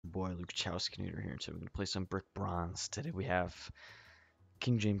boy Luke Chowskinator here, so we're gonna play some Brick Bronze. Today we have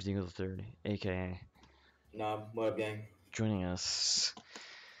King James Eagle III, aka Nah, what up, gang? joining us.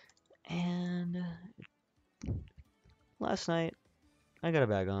 And last night I got a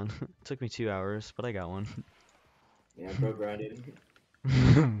bag on. It took me 2 hours, but I got one. Yeah, bro grinded.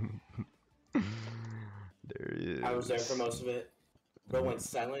 There he I was there for is. most of it. Bro went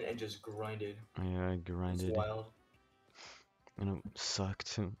silent and just grinded. I It's grinded, wild. and it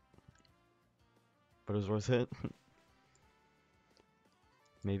sucked, but it was worth it.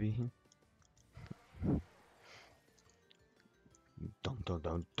 Maybe. Dong dong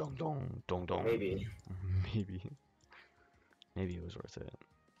dong dong dong dong dong. Maybe. Maybe. Maybe it was worth it.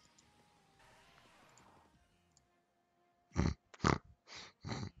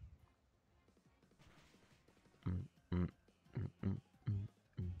 Mm, mm, mm, mm, mm,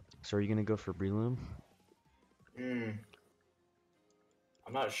 mm. So are you gonna go for Breloom? Hmm.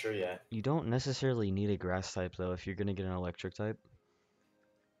 I'm not sure yet. You don't necessarily need a grass type though if you're gonna get an electric type,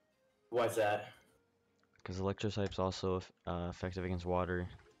 What's that? because electric type's also effective against water.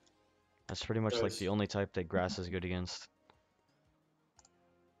 That's pretty much So like the it's only type that grass is good against.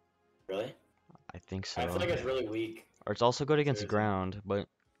 really? I think I feel so. like it's really weak. Or it's also good against Seriously. ground, but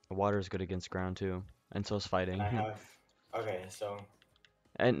water is good against ground too, and so is And I fighting. have. Okay, so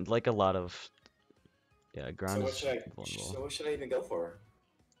And like a lot of, yeah, so ground what is should I vulnerable. so what should I even go for?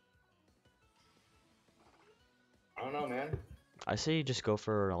 I don't know, man. I say you just go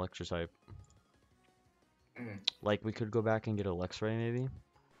for an electric type. Hmm. Like we could go back and get a Luxray maybe.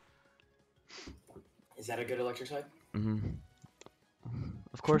 Is that a good electric type? Mhm.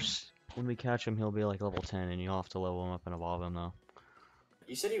 Of course, when we catch him, he'll be like level 10, and you'll have to level him up and evolve him though.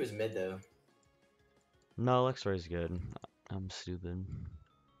 You said he was mid though. No, Luxray's good. I'm stupid.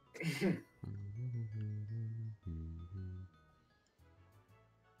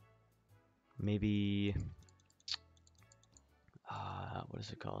 Maybe, what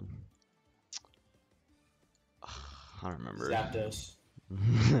is it called? I don't remember. Zapdos.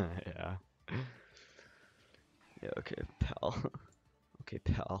 Yeah. Yeah, okay, pal. Okay,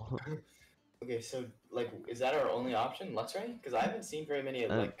 pal. Okay, so like, is that our only option, Luxray? Because I haven't seen very many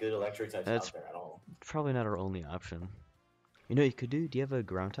Uh, like good electric types that's out there at all. probably not our only option. You know what you could do? Do you have a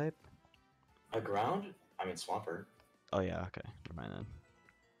ground type? A ground? I mean, Swampert. Oh yeah, okay. Never mind then.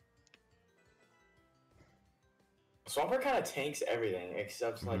 Swampert kind of tanks everything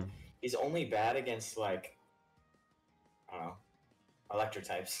except like Mhm. he's only bad against like I don't know electric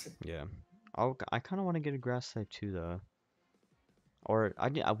types. Yeah. I kind of want to get a grass type too, though. Or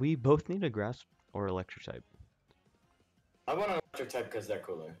we both need a grass or electric type. I want an electric type because they're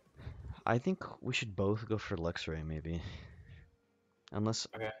cooler. I think we should both go for Luxray, maybe. Unless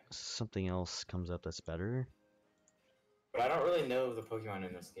Okay, something else comes up that's better. but I don't really know the Pokemon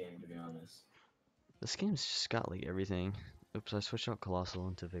in this game to be honest. This game's just got like everything. Oops, I switched out Colossal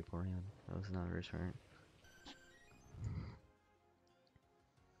into Vaporeon. That was not very smart.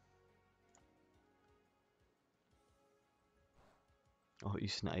 Oh,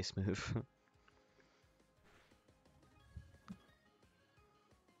 used an ice move.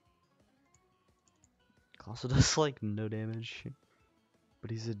 Colossal does like no damage,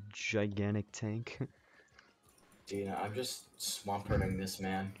 but he's a gigantic tank. Dude, I'm just Swamperting this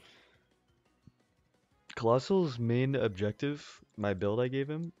man. Colossal's main objective, my build I gave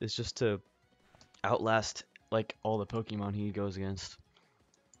him, is just to outlast like all the Pokemon he goes against.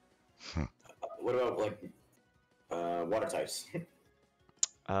 What about like water types?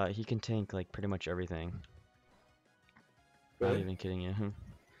 He can tank like pretty much everything. Not Really? even kidding you.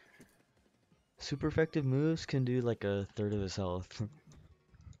 Super effective moves can do like a third of his health.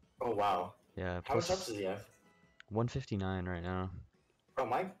 Oh wow. Yeah, How much health plus does he have? 159 right now. Oh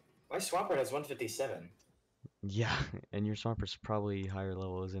my Swampert has 157. Yeah, and your Swamper's probably higher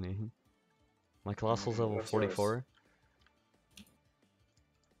level, isn't he? My Colossal's level What's yours? 44.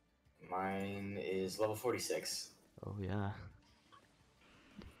 Mine is level 46. Oh yeah.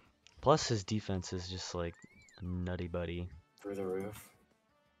 Plus his defense is just like nutty buddy. Through the roof.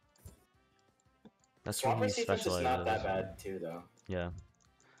 That's what he Swampert's defense is not that specializes. bad too, though. Yeah.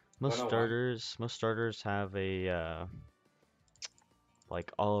 101. Most starters have a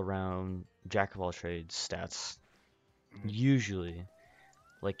like all around jack of all trades stats. Mhm. Usually.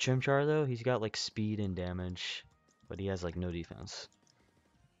 Like Chimchar though, he's got like speed and damage, but he has like no defense.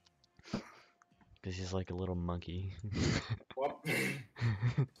 Cause he's like a little monkey. Swamp-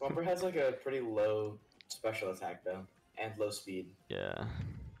 Swampert has like a pretty low special attack though, and low speed. Yeah.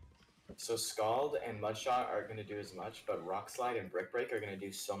 So Scald and Mudshot are going to do as much, but Rock Slide and Brick Break are going to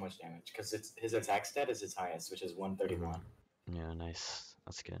do so much damage because it's his attack stat is its highest, which is 131. Yeah, nice.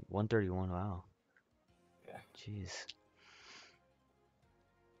 That's good. 131. Wow. Yeah. Jeez.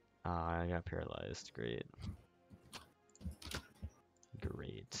 Ah, I got paralyzed. Great.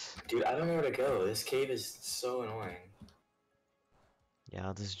 Great. Dude, I don't know where to go. This cave is so annoying.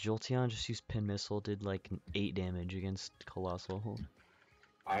 Yeah, this Jolteon just used Pin Missile, did like 8 damage against Colossal.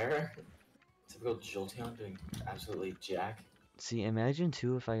 Fire? Typical Jolteon doing absolutely jack. See, imagine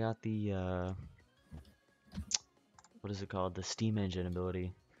too if I got the, what is it called? The Steam Engine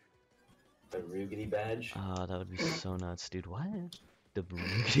ability. The Roogity badge. That would be so nuts, dude. What? The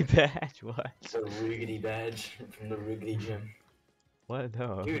Roogity badge? What? The Roogity badge from the Roogity gym. What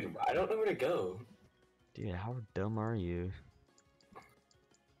though? Dude, I don't know where to go. Dude, how dumb are you?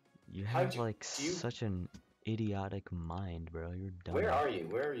 You How'd have you- like do you- such an idiotic mind, bro. You're dumb. Where are you?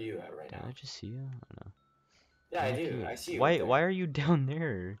 Where are you at right Did now? I just see you? I know. Yeah, I Look do. you. I see you. Why? up there. Why are you down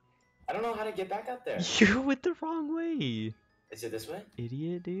there? I don't know how to get back up there. You went the wrong way, Is it this way?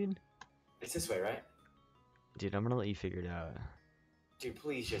 idiot, dude. It's this way, right? Dude, I'm gonna let you figure it out. Dude,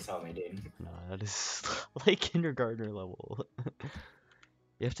 please just help me, dude. No, that is like kindergartner level.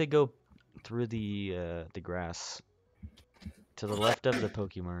 You have to go through the grass to the left of the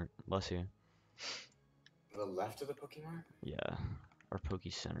Pokemart. Bless you. The left of the Pokemon? Yeah, or Poke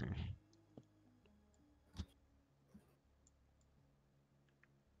Center.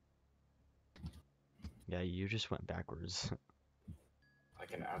 Yeah, you just went backwards.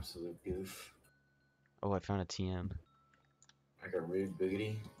 Like an absolute goof. Oh, I found a TM. Like a rude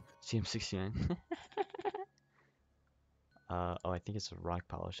boogity. TM69. Oh, I think it's a rock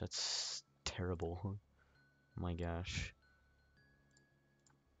polish. That's terrible. Oh my gosh.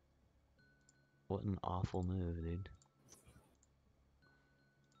 What an awful move, dude.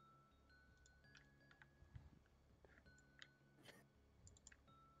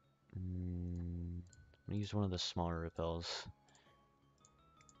 I'm gonna use one of the smaller repels.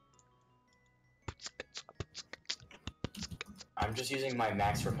 I'm just using my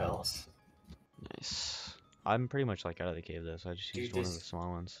max repels. Nice. I'm pretty much like out of the cave though, so I just Dude, used one of this- the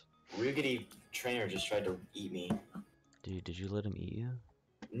small ones. Roogity trainer just tried to eat me. Dude, did you let him eat you?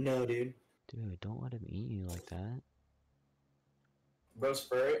 No, dude. Dude, don't let him eat you like that. Bro's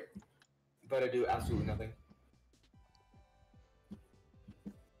fur, but I do absolutely nothing.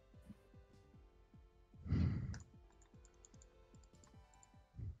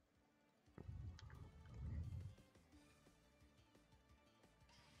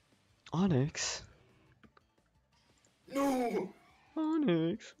 Onyx? No!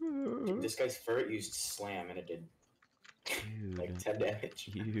 Onyx? This guy's fur used slam and it did Dude. like 10 damage.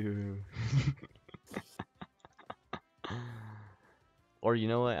 You. Or you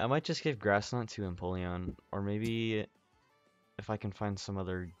know what? I might just give Grass Knot to Empoleon. Or maybe if I can find some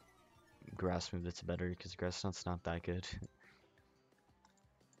other grass move that's better, because Grass Knot's not that good.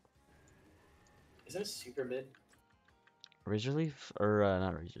 Is that a super mid? Razor Leaf? Or,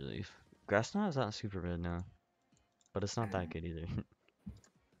 not Razor Leaf. Grass Knot is not super mid, no. But it's not that good either.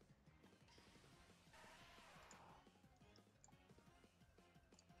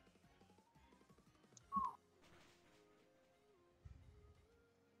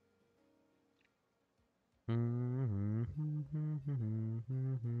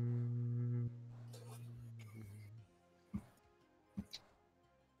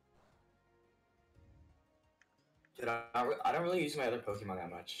 Dude, I don't really use my other Pokemon that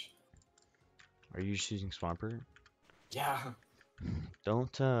much. Are you just using Swampert? Yeah.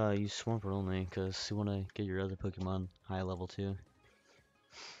 Don't use Swampert only, because you want to get your other Pokemon high level too.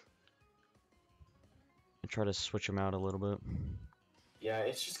 And try to switch them out a little bit. Yeah,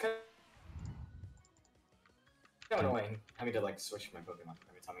 it's just kind of annoying having to like switch my Pokemon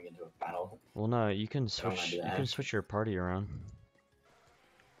every time I get into a battle. Well, no, you can don't wanna switch. do You that. can switch your party around.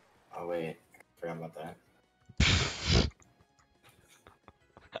 Oh wait, forgot about that.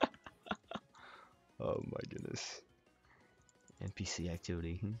 Oh my goodness. NPC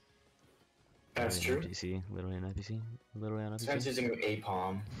activity. That's Literally true. an NPC. Literally an NPC. Literally an Sometimes NPC. using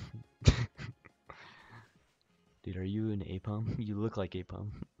Apom. Dude, are you an Apom? You look like Apom.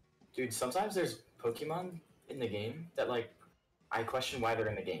 Dude, sometimes there's Pokemon in the game that like I question why they're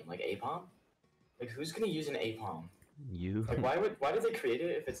in the game. Like Apom? Like who's gonna use an Apom? You? Like why did they create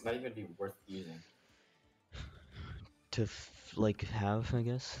it if it's not even gonna be worth using? To like have, I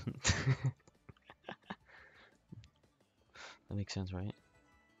guess. That makes sense, right?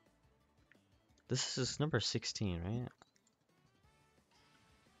 This is number 16, right?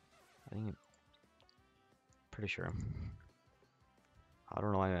 I think. Pretty sure. I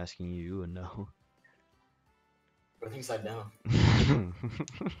don't know why I'm asking you. You would know. What things I know.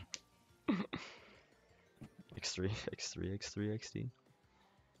 You're X3, X3, X3, XD.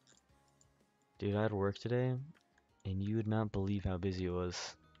 Dude, I had work today, and you would not believe how busy it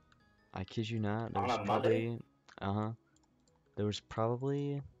was. I kid you not, there On was a probably, there was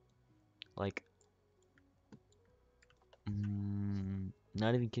probably, like,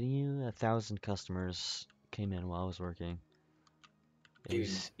 not even kidding you, 1,000 customers came in while I was working. It Dude,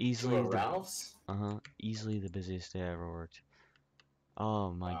 was to a Ralph's? easily the busiest day I ever worked.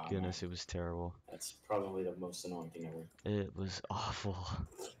 Oh my Oh man, goodness, it was terrible. that's probably the most annoying thing ever. It was awful.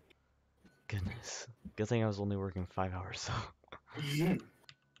 Goodness. Good thing I was only working 5 hours though.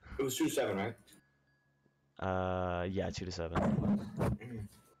 It was 2-7, right? Yeah, 2 to 7.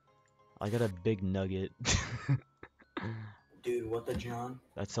 I got a big nugget. Dude, what the John?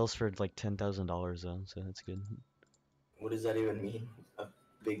 That sells for like $10,000 though, so that's good. What does that even mean? A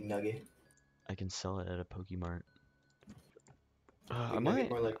big nugget? I can sell it at a Pokemart. I Big nugget, might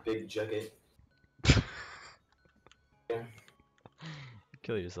more like big jugget. Yeah.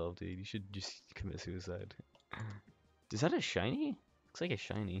 kill yourself, dude. You should just commit suicide. Is that a shiny? Looks like a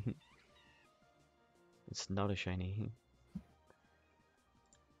shiny. It's not a shiny.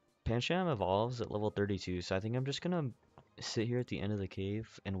 Pancham evolves at level 32, so I think I'm just gonna sit here at the end of the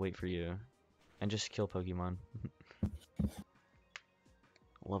cave and wait for you. And just kill Pokemon.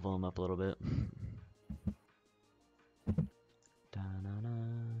 Level him up a little bit.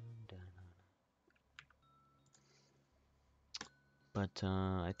 But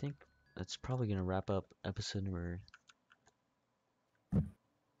I think that's probably gonna wrap up episode number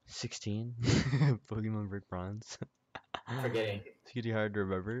 16. Pokemon Brick Bronze. Forgetting. It's getting hard to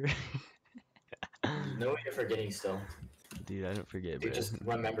remember. No way you're forgetting still. Dude, I don't forget, Dude, bro. just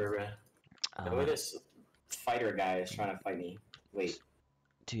remember, bro. The way this fighter guy is trying to fight me. Wait.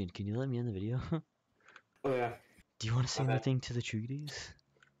 Dude, can you let me in the video? Oh yeah. Do you want to say Okay. anything to the Chugities?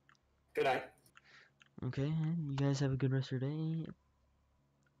 Good night. Okay, you guys have a good rest of your day.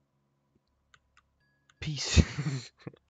 Peace.